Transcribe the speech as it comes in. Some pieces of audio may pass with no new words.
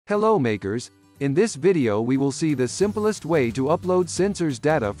Hello makers, in this video we will see the simplest way to upload sensors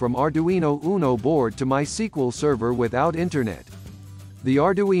data from Arduino UNO board to MySQL Server without internet. The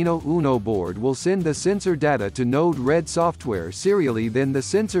Arduino UNO board will send the sensor data to Node-RED software serially, then the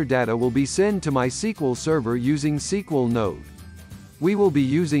sensor data will be sent to MySQL Server using SQL Node. We will be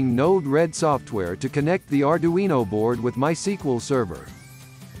using Node-RED software to connect the Arduino board with MySQL Server.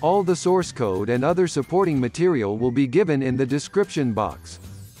 All the source code and other supporting material will be given in the description box.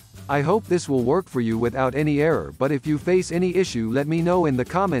 I hope this will work for you without any error, but if you face any issue let me know in the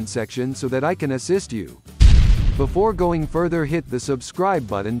comment section so that I can assist you. Before going further, hit the subscribe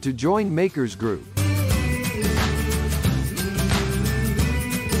button to join Makers Group.